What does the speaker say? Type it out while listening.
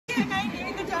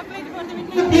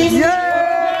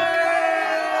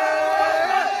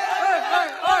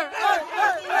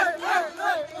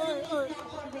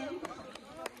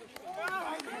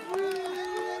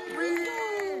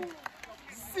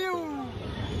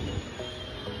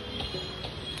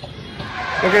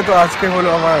ওকে, তো আজকে হলো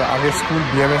আমার আগের স্কুল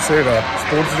বিএমএস এর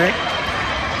স্পোর্টস ডে।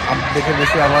 দেখে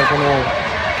বেশি আমার কোনো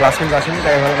ক্লাসমেট আসেনি,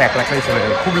 তাই আমি একলাই চলে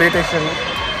গেল। খুব লেট এসে আমি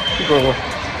কী করবো,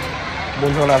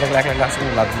 বন্ধু না থাকলে একটা ক্লাস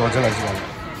করে লজ্জা লাগছিল।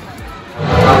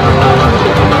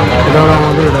 এটা হলো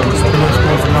আমাদের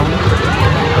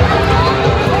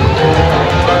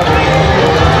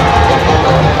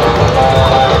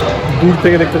দূর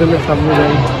থেকে দেখতে পেলে সামনে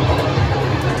যাই।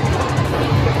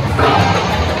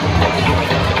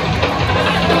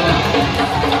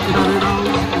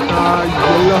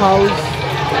 Yellow house,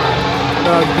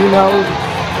 the green house.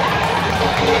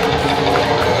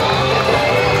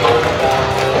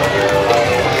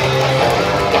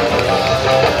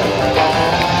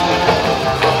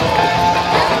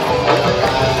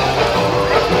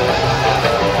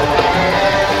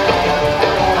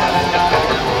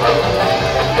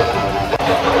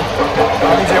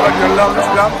 আমি যেবার ইয়েলো হাউসে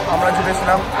ছিলাম, আমরা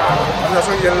যেতেছিলাম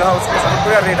ইয়েলো হাউসকে সাপোর্ট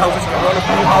করে, আর রেড হাউসে ছিলাম,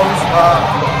 ব্লু হাউস বা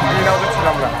গ্রিন হাউসে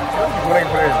ছিলাম না, ঘুরে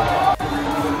ঘুরে গেছি।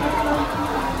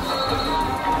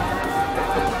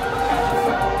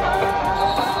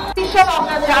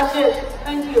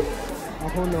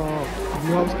 এখন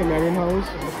ব্লু হাউস के मैरिन हाउस,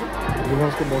 ग्रीन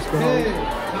हाउस के बॉस्को हाउस,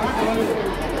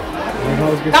 रेड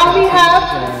हाउस के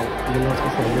ग्रीन हाउस के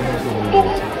सैलरी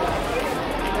हाउस।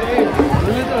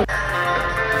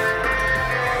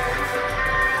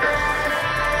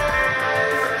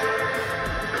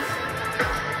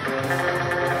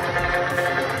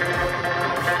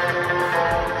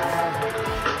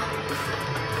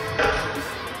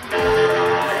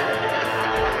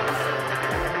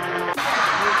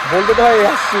 বলতে তো ভাই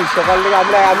আসছি সকাল থেকে,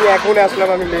 আমি এখন আসলাম,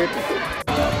 আমি লেট।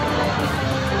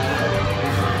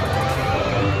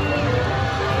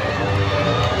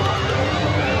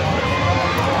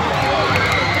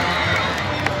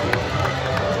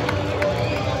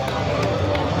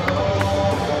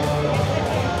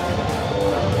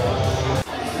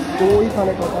 তো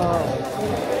ওইখানে কথা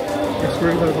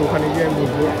রেস্টুরেন্ট হবে, ওখানে গিয়ে আমি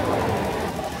বলবো।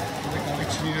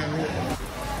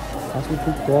 আজকে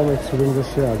খুব কম এক্সপিরিয়েন্স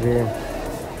এসছে, আগে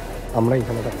আমরা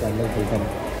এখানে একটা প্যান্ডেল খেলতাম।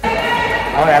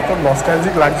 আমার এত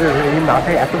নস্টালজিক লাগছে, এই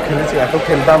মাঠে এত খেলেছি, এত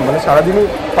খেলতাম, মানে সারাদিনই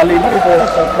পারলে এইভাবে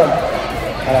করতাম।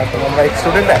 আর এখন আমরা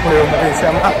স্টুডেন্ট, এখন এরকমভাবে এসে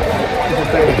আমরা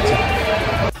করতে পারছি।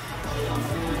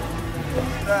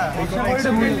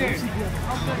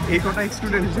 এই কটা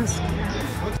স্টুডেন্ট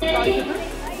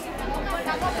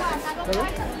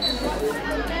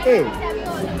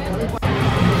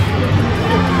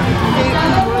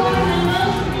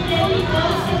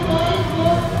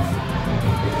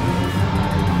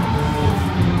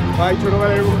ভাই,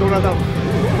 ছোটবেলায় এরকম দৌড়াতাম,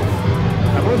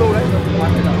 এখনো দৌড়াই।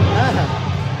 হ্যাঁ হ্যাঁ,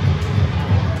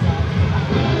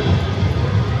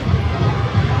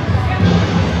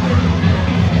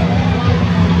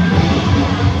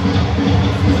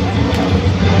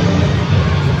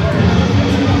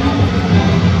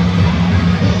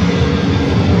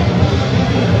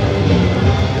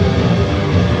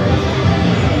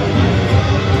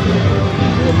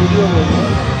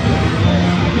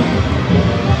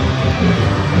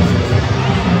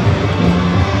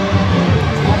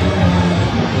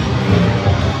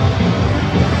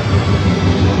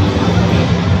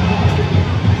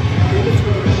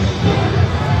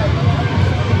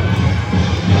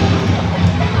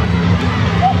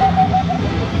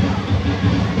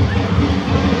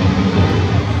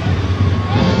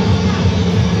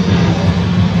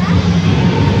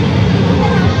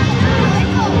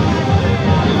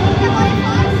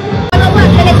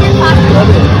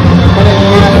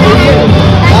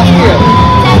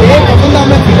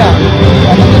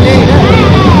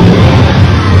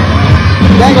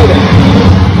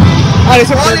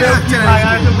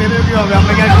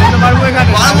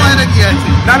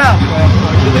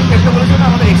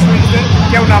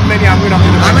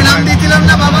 আমি নাম দিয়েছিলাম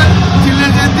না বাবা,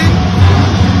 চিলড্রেন জয়ন্তী।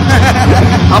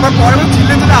 আবার পরের বছর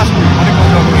চিলড্রেন জন্য আসবো, অনেক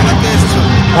মজা হবে।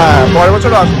 হ্যাঁ, পরের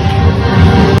বছরও আসবো।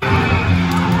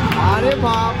 আরে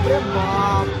বাপ রে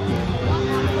বাপ,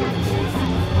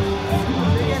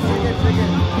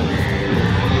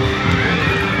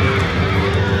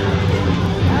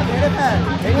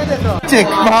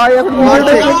 ভাই এখন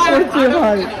করছে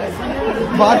ভাই,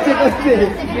 বাচ্চা করছে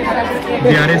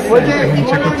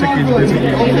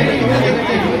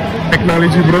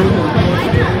টেকনোলজি ব্রো।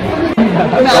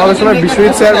 আমাদের সময়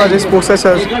বিশ্বজিৎ স্যার বা যে স্পোর্টস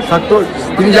স্যার থাকতো,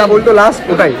 তিনি যা বলতো লাস্ট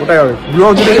ওটাই হবে। ব্লু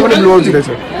হাউস জিতেছে মানে ব্লু হাউস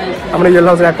জিতেছে, আমরা ইয়েলো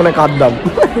হাউসের এক কোণে কাঁদতাম।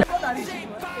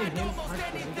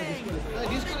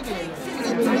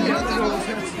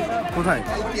 কোথায়?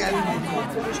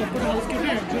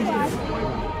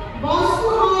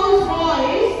 Boston House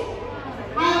boys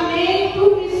have made to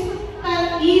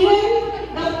even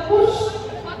the push.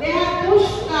 They have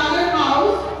pushed the other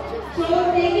house. So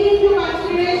taking into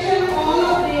consideration all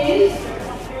of this,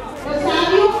 the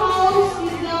Savio house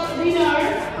is the winner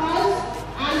first,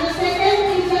 and the second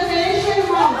is the Nation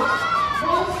house.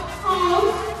 Boston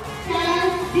house can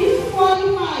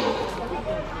disqualify.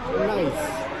 Nice.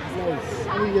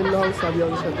 আমি গেলাম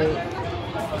সাবিয়ার সাথে।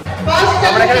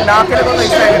 আমরা এখানে না খেলে কত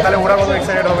excited, তাহলে ওরা কত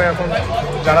এক্সাইটেড হবে এখন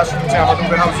যারা শুনছে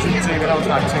আমাদের হাউস শুনছে, এদের হাউস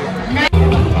আসছে।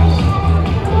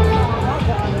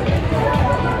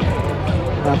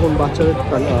 এখন বাচ্চাদের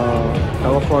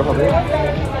টাওয়ার ফর হবে।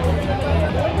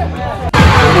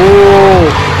 ও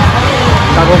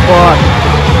টাওয়ার ফর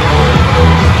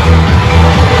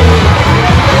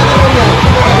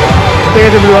ঠিক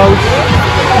আছে ব্লু হাউস।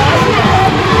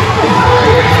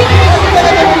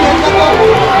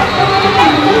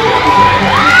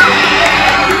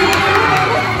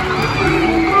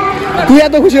 তুই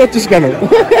এত খুশি হচ্ছিস কেন?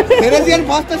 ফেরেজিয়ান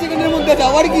 5টা সেকেন্ডের মধ্যে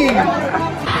যাওয়ার কি?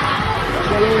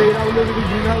 চলো এই রাউন্ডে যদি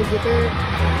গ্রিন হাউস যেতে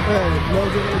ব্লগ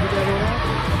যেতে হবে না।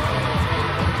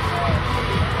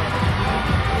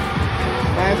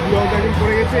 ম্যাচ ব্লগ এখন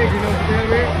পড়ে গেছে, গ্রিন হাউস যেতে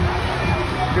হবে।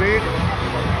 গ্রেট।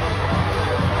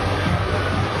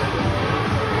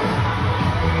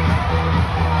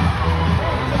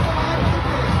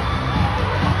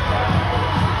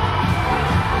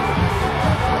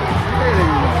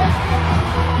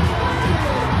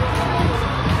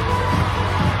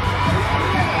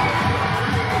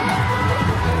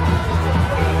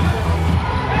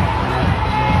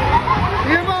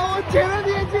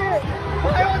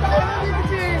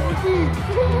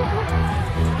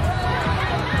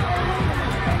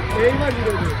 এইবার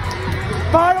বিরোধী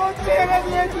ভারত ছেড়ে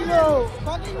দিয়েছিল।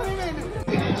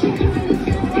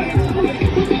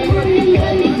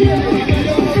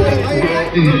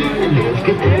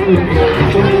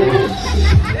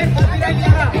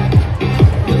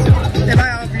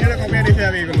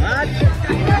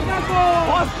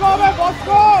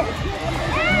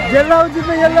 Yellow house is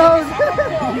the yellow house.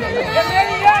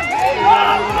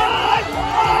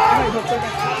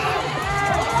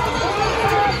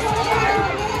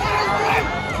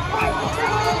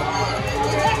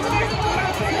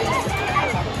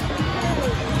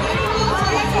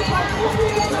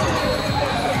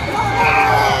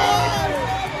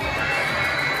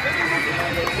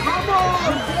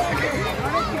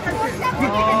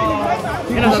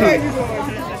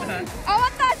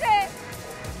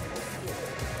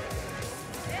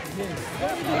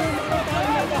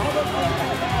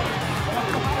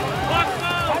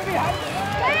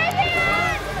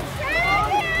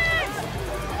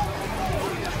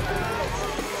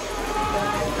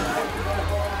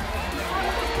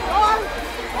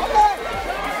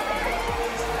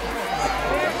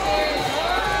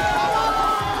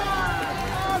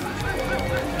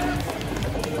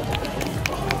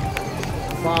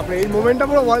 বাপরে এই মোমেন্টটা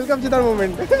পুরো ওয়ার্ল্ড কাপ জেতার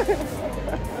মোমেন্ট।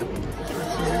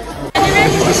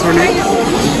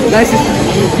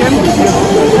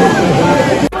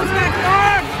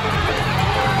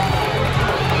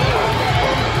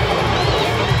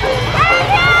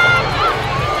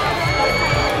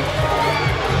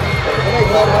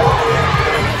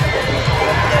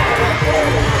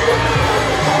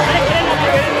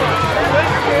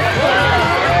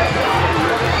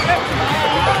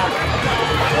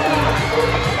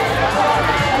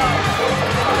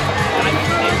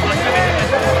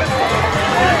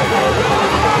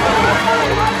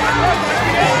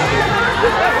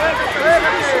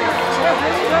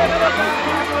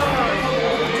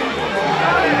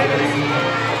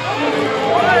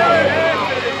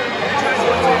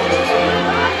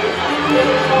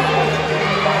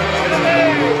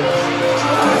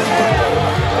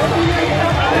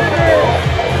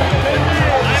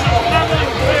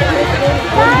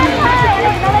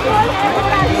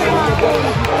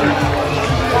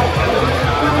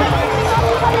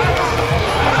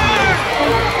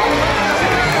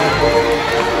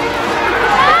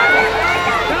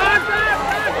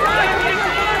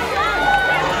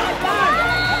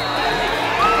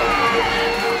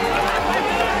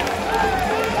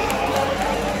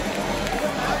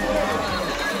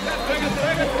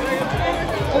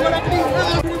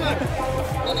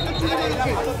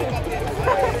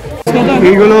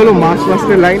 এইগুলো হলো মার্চ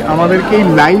পাস্টের লাইন। আমাদেরকে এই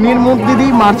লাইনের মধ্যে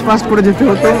দিয়েই মার্চ পাস্ট করে যেতে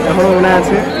হতো, এখনো মনে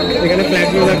আছে। এখানে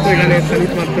ফ্ল্যাগগুলো লাগতো, এখানে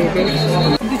সালিট মারতে হতো,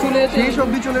 শেষ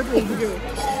অব্দি চলে যেত।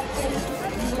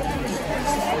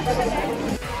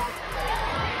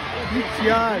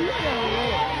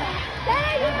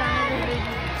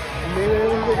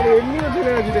 এমনিও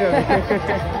চলে গেছি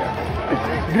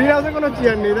গ্রিন হাউসে কোনো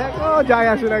চেয়ার নেই, দেখো যায়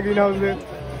আসে না গ্রিন হাউসে।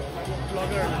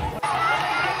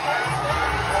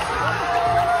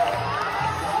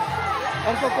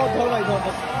 ধর ভাই ধর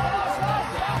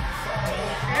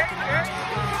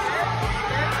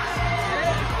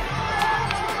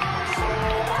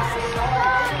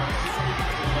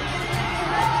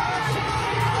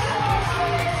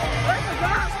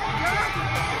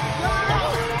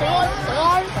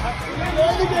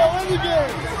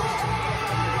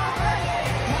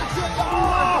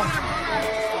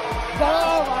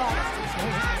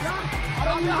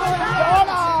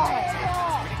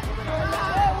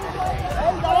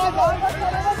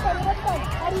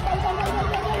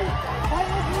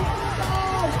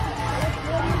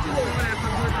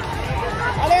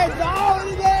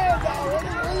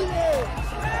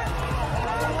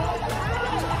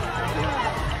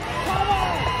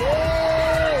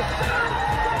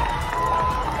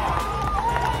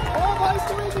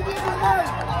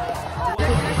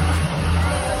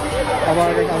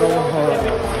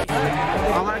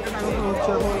আমার একটা কাগজ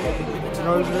হচ্ছে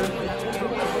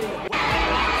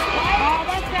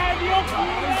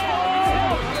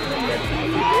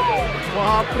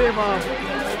বাপরে বাপ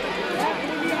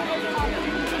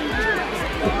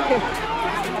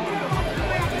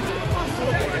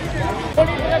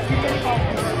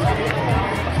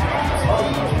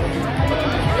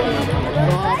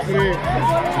বাপরে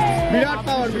বিরাট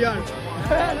টাওয়ার বিরাট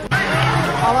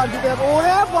আবার দিতে হবে।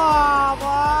 ওরে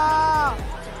বাবা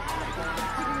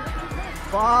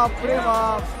বাপরে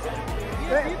বাপ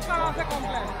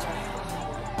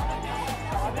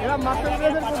এরা মাস্টার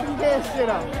ক্লাসের কোচিং কে এসছে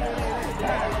এরা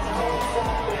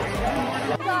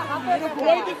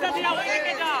ওই দিকটা দিয়ে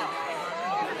ওইদিকে যা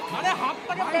আরে হাত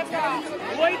থেকে পেছনে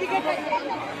ওইদিকে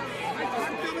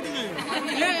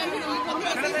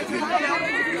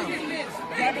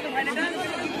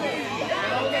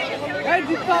এই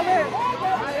জিততে হবে।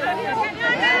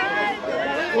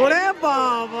 ওরে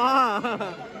বাবা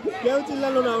কেউ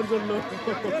চিল্লালো না ওর জন্য,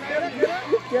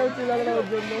 কেউ চিল্লালো না ওর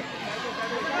জন্য,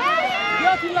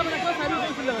 কেউ চিল্লাবে না, কেউ সাইডে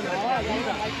কেউ চিল্লাবে না।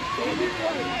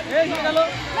 এই গেল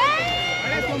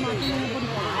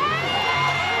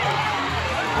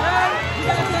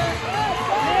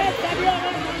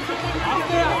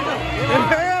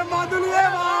মাদুলি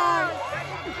ভাই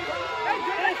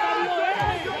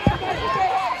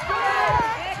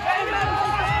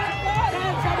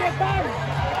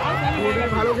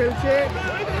ভালো খেলছে।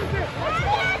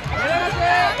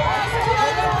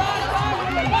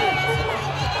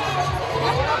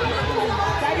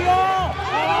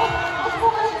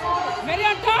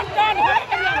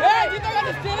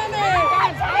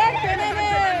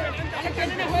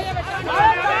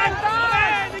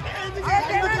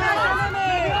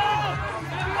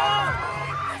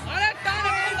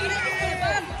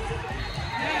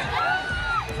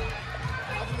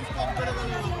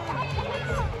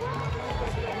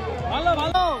 ভালো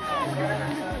ভালো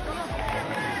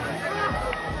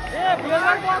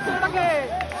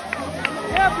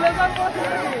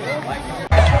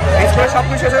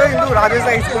সবকিছু শেষ হবে, কিন্তু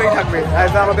রাজেশদা স্কুলেই থাকবে।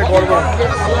 রাজেশদা আমাদের গর্ব।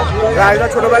 রাজেশদা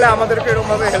ছোটবেলায় আমাদেরকে এরকম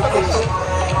ভাবে হেল্প করতো,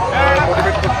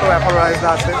 মোটিভেট করতো, এখন রাজেশদা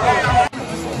আছে।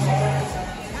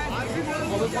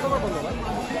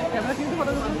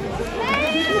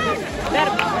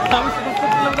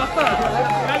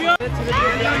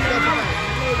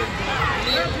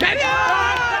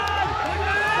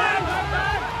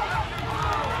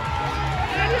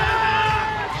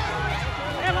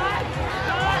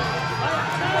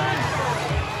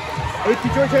 এই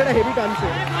পিছনে ছেলেটা হেভি টানছে।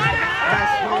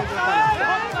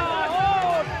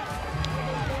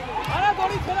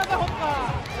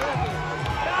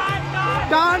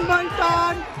 টান ভাই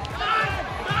টান,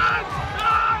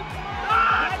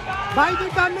 ভাই তুই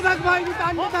টানতে থাক, ভাই তুই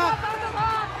টানতে থাক,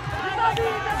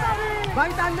 ভাই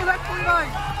টানতে থাক তুই ভাই।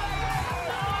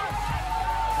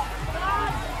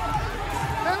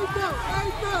 এই তো এই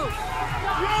তো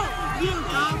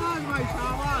সাবাস ভাই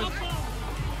সাবাস।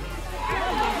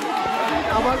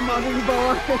 আবার মানুষ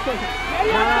বাবা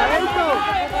এই তো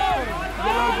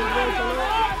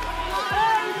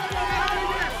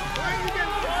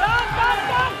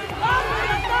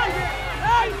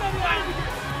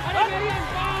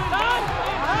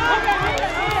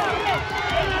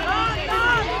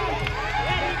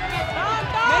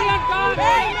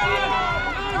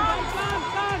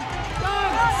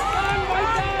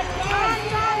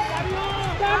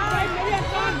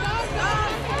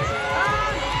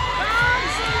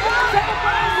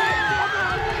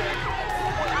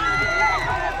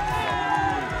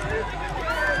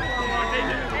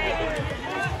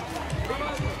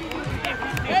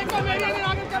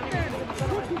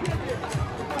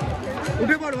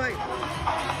কর ভাই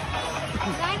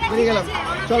বেরিয়ে গেলাম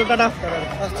চল টাটা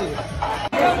আসছি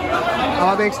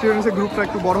আমাদের এক্সপিরিয়েন্সের গ্রুপটা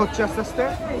একটু বড় হচ্ছে আস্তে আস্তে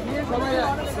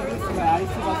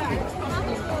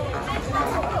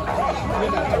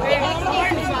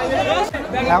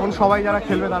এখন সবাই যারা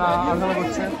খেলবে তারা আলোচনা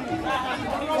করছে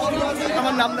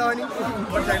আমার নাম দেওয়া হয়নি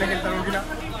চাইলে খেলতে পারবো কিনা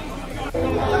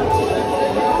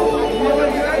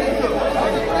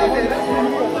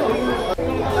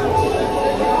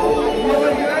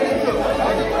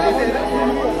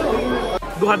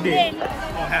দুহাত দিয়ে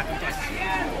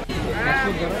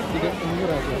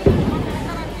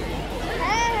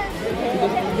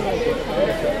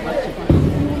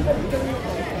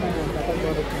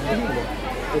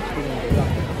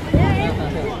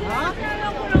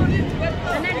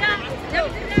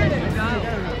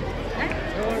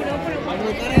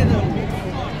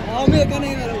আমি এখানে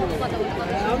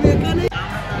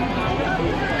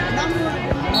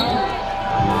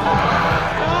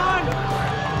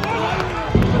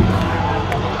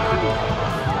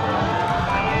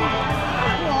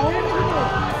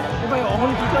ভাই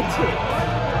অহন কি করছে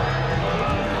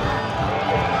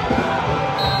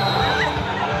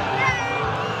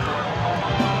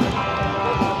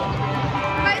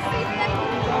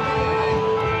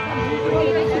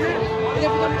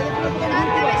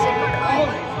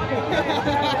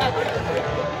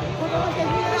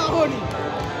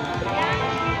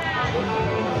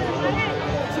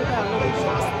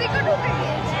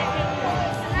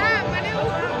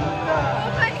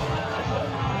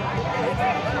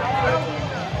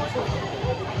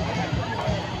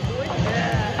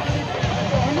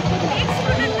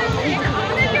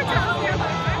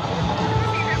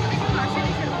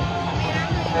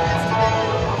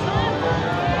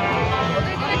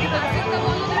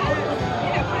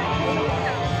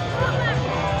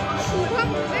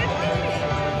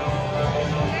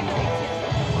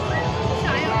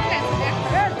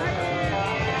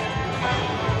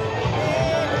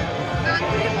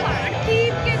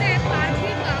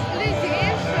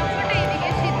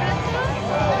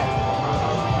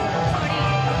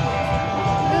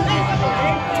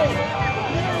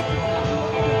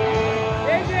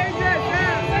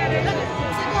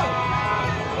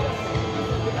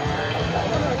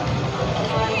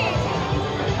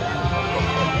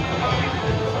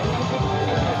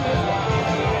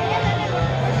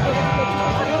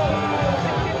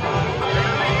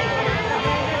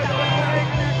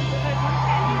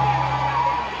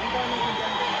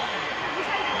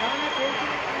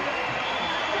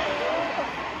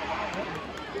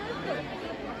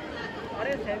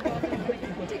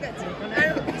ঠিক আছে আর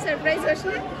সারপ্রাইজ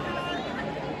আসলে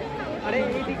আরে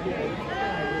এই দিক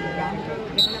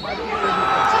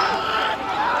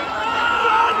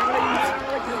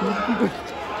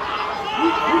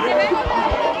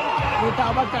এটা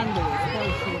আবার টান দেবে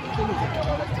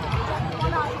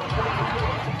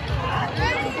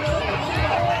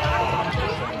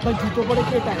ভাই জুতো পরে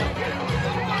কে টানে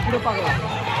পুরো পাগলা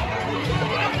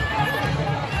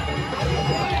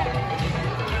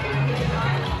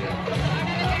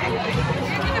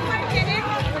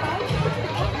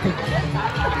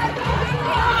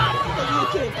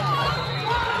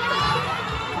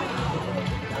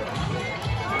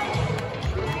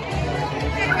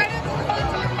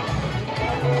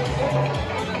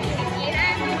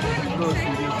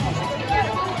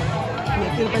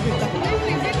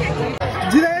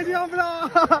জিতে গেছি আমরা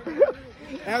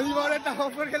এমনিবার একটা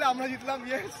অফার খেলে আমরা জিতলাম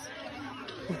ইয়েস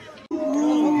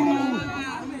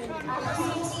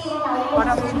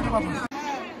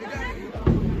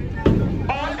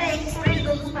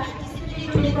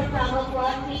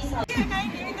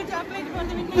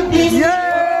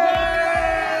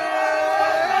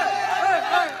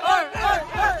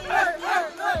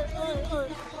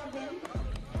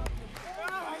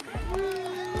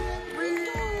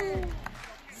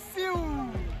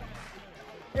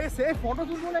ফটো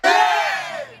তুলবো না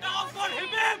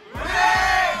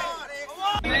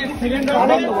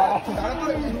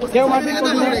কেউ মাসিক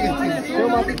কেউ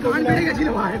মাসিক গেছিল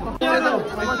ভাই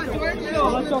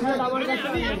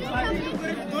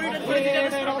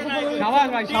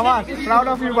সাবাস প্রাউড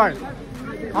অফ ইউ ভাই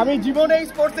আমি জীবনে এই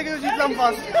স্পোর্টস থেকে জিতলাম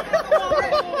first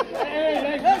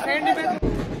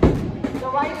The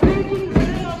vibrating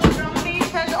rhythm of the drum beat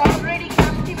has already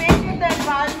captivated the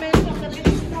environment of the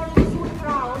traditional suit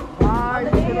ground.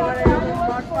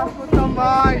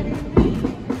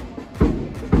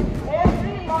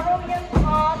 Every Morrowian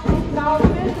heart is now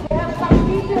filled. They have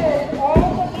completed all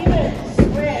the events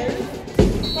well,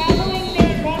 following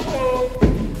their motto,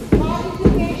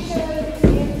 participation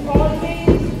is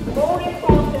always more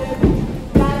important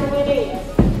than winning.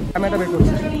 আমি এটা বের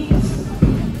করছি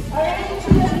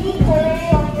Arrange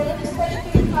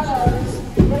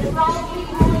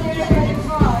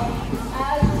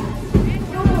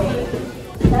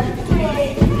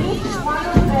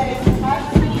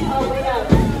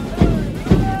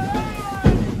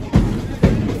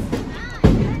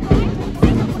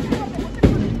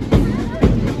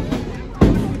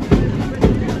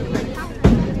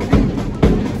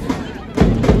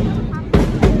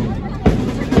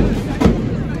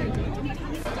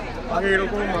আগে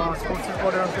এরকম স্পোর্টসের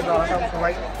পরে হচ্ছে দাঁড়াতাম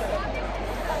সবাই,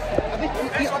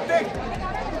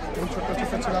 ছোট্ট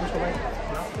ছোট্ট ছিলাম সবাই।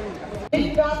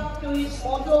 Lived up to his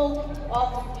motto of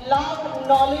love,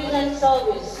 knowledge and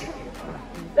service.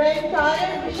 The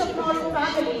entire Bishop Morrow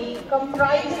family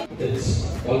comprising... It's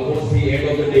almost the end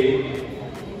of the day.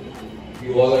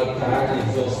 You all are tired and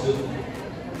exhausted.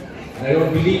 And I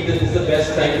don't believe that this is the best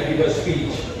time to give a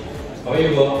speech.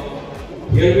 However,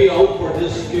 hear me out for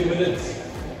just a few minutes.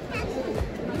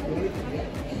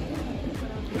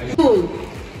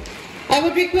 I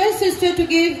would request sister to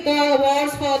give the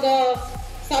awards for the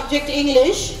subject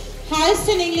English. Highest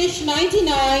in English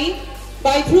 99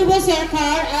 by Dhruva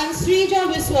Sarkar and Srija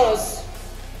Viswas.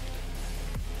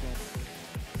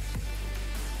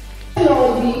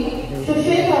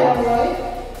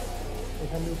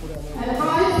 And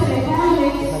highest in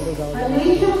economics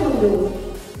Anisha Kundu.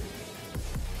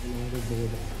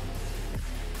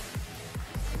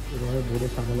 বোর্ডে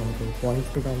সাজানো হতো points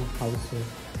পেতাম হাউসে।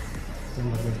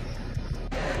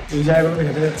 এই জায়গাগুলোতে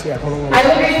হেঁটে যাচ্ছি এখনো। I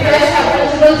would request our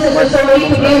principal sister Sophie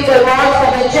to give the awards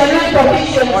for the general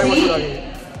proficiency.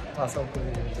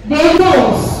 They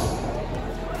knows.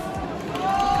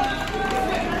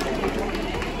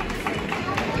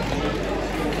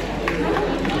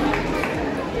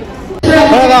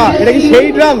 এটা কি সেই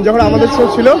ড্রাম যখন আমাদের শো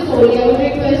ছিল?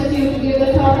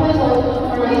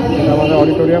 আমাদের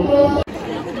auditorium.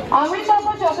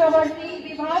 Amritapur Chakrabarti,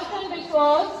 Vibhashchan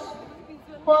Biswas,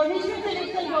 for History,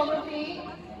 Physics and Geography,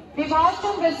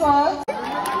 Vibhashchan Biswas.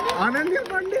 Ananya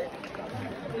Pandey.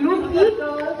 Group E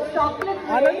girls, Chocolate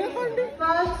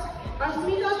First,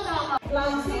 Asmita Shah,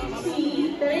 Class 6C,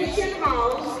 Teresian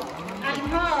House, and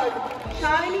third,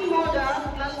 Shalini Moda,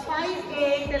 Class 5A,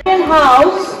 Teresian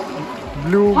House.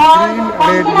 Blue, Third, green, red,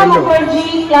 Pankana yellow.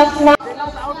 Mukherjee, Class 9,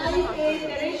 Class 5A,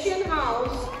 Teresian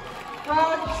House.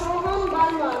 Third, Shoham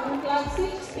Barman, Class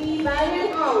 6B, Marian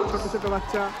House. ছোট ছোট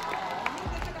বাচ্চা।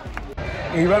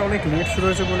 এইবার অনেক late শুরু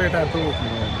হয়েছে বলে এটা এত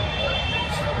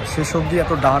শেষ অবধি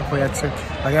এত ডার্ক হয়ে যাচ্ছে।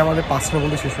 আগে আমাদের 5টার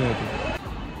মধ্যে শেষ হয়ে যেত।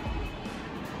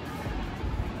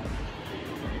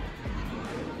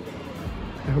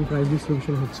 এখন প্রাইজ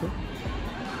ডিস্ট্রিবিউশন হচ্ছে।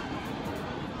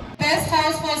 Best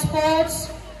house for sports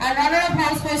and runner-up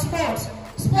house for sports.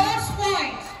 Sports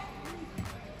points.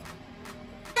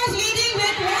 Who's leading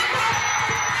with one point?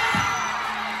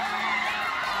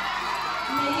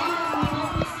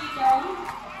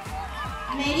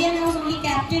 Marian knows only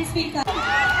captain's feet.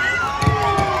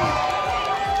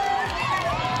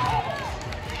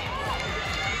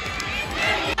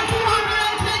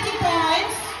 220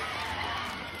 points.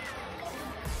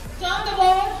 Turn the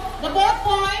board. The board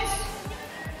points.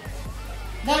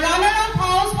 The runner-up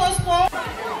house for sport.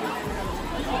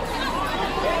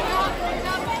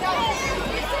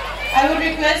 I would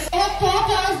request. They have taught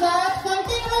us that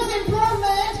continuous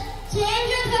improvement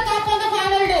changes the cup on the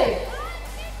final day.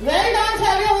 Well done,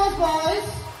 Xavier House boys.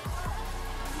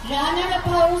 Runner-up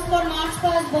house for March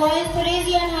Pass boys,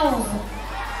 Parisian House.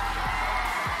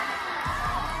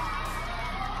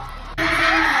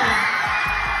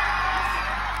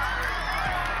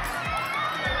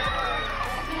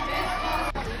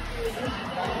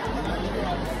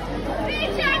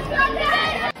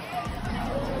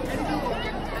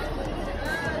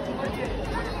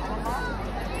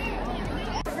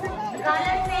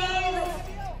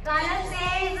 Color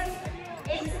says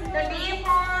it's the day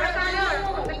for the color.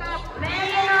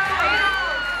 Marian House.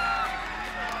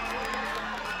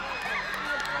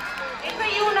 It's a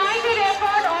united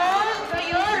effort all the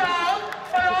year round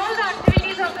for all the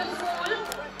activities of the school.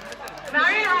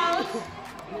 Marian House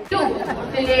do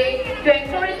today to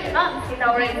encourage us in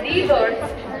our endeavors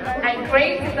and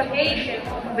grace this occasion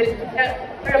with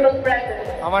terrible presence.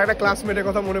 আমার একটা ক্লাসমেটের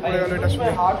কথা মনে পড়ে গেল এটা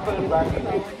শুনে।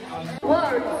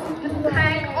 Words to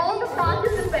thank all the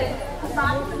participants who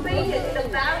participated in the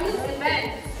various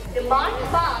events, the march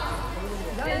past,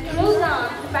 the drill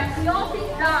dance, patriotic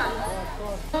dance,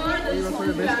 for the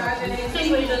school flag and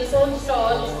extinguish the soul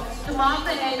stalls to mark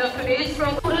the end of today's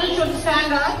program. Children should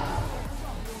stand up.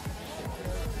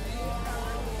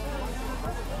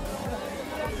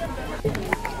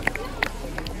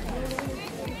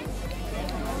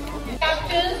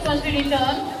 Captains must be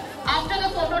returned. After the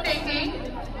photo taking,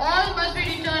 all must be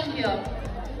returned here.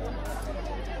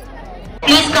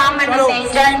 Please come at the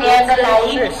center near the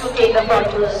light to take the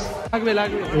photos.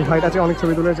 এই ভাইটা আছে অনেক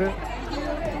ছবি তুলেছে।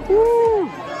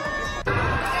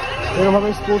 এরকমভাবে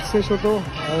sports শেষ হতো,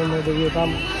 আমি বেরিয়ে যেতাম।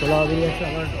 খোলা বেরিয়ে আছে।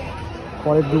 আমার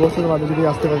পরের 2 বছর বাদে যদি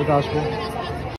আসতে পারি তা আসবো।